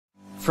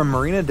From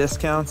marina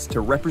discounts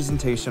to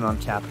representation on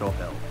Capitol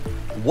Hill,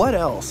 what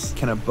else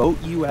can a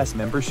BoatUS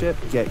membership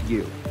get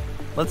you?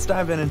 Let's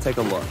dive in and take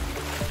a look.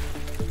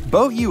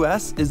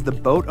 BoatUS is the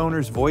boat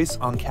owner's voice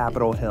on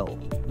Capitol Hill.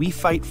 We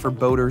fight for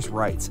boaters'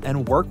 rights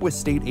and work with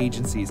state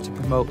agencies to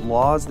promote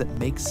laws that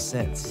make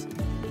sense.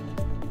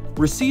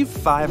 Receive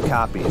 5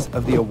 copies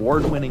of the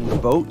award-winning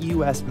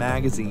BoatUS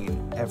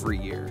Magazine every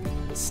year.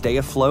 Stay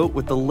afloat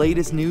with the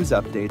latest news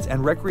updates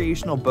and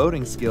recreational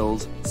boating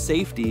skills,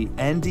 safety,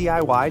 and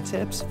DIY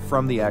tips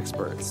from the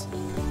experts.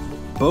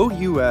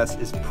 BoatUS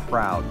is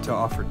proud to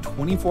offer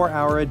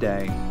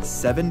 24-hour-a-day,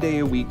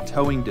 7-day-a-week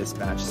towing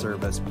dispatch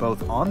service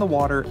both on the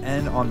water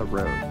and on the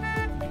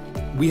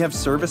road. We have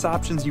service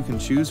options you can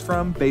choose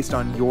from based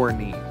on your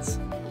needs.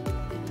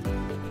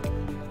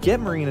 Get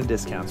marina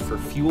discounts for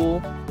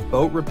fuel,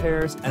 boat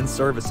repairs and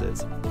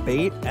services,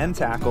 bait and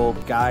tackle,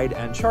 guide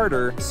and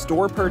charter,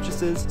 store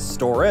purchases,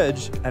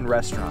 storage, and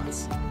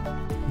restaurants.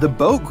 The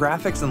Boat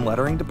Graphics and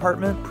Lettering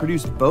Department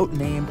produce boat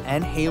name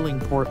and hailing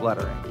port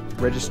lettering,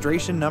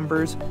 registration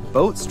numbers,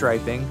 boat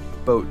striping,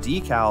 boat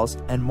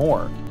decals, and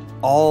more,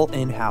 all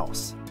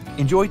in-house.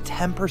 Enjoy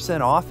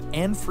 10% off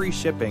and free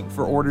shipping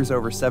for orders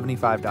over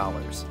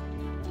 $75.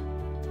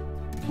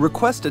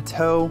 Request a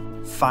tow,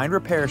 find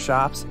repair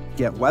shops,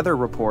 get weather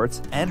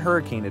reports and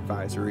hurricane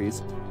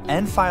advisories,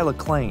 and file a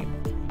claim,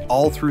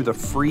 all through the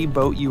free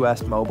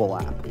BoatUS mobile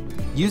app.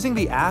 Using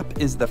the app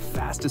is the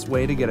fastest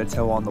way to get a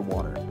tow on the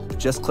water.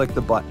 Just click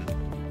the button.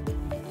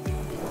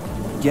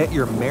 Get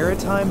your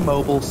maritime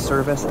mobile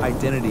service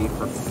identity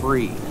for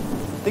free.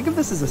 Think of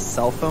this as a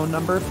cell phone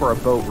number for a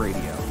boat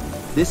radio.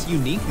 This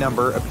unique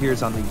number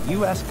appears on the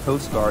U.S.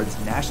 Coast Guard's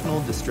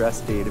National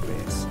Distress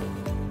Database.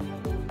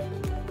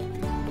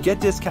 Get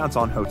discounts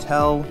on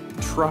hotel,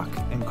 truck,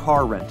 and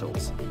car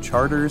rentals,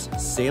 charters,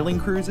 sailing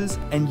cruises,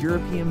 and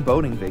European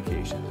boating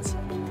vacations.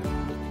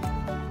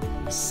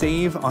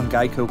 Save on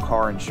Geico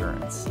car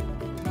insurance.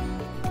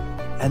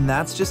 And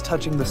that's just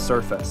touching the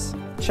surface.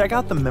 Check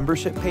out the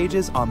membership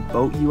pages on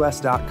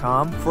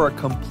BoatUS.com for a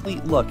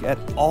complete look at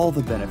all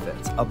the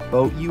benefits a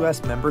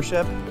BoatUS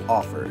membership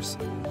offers.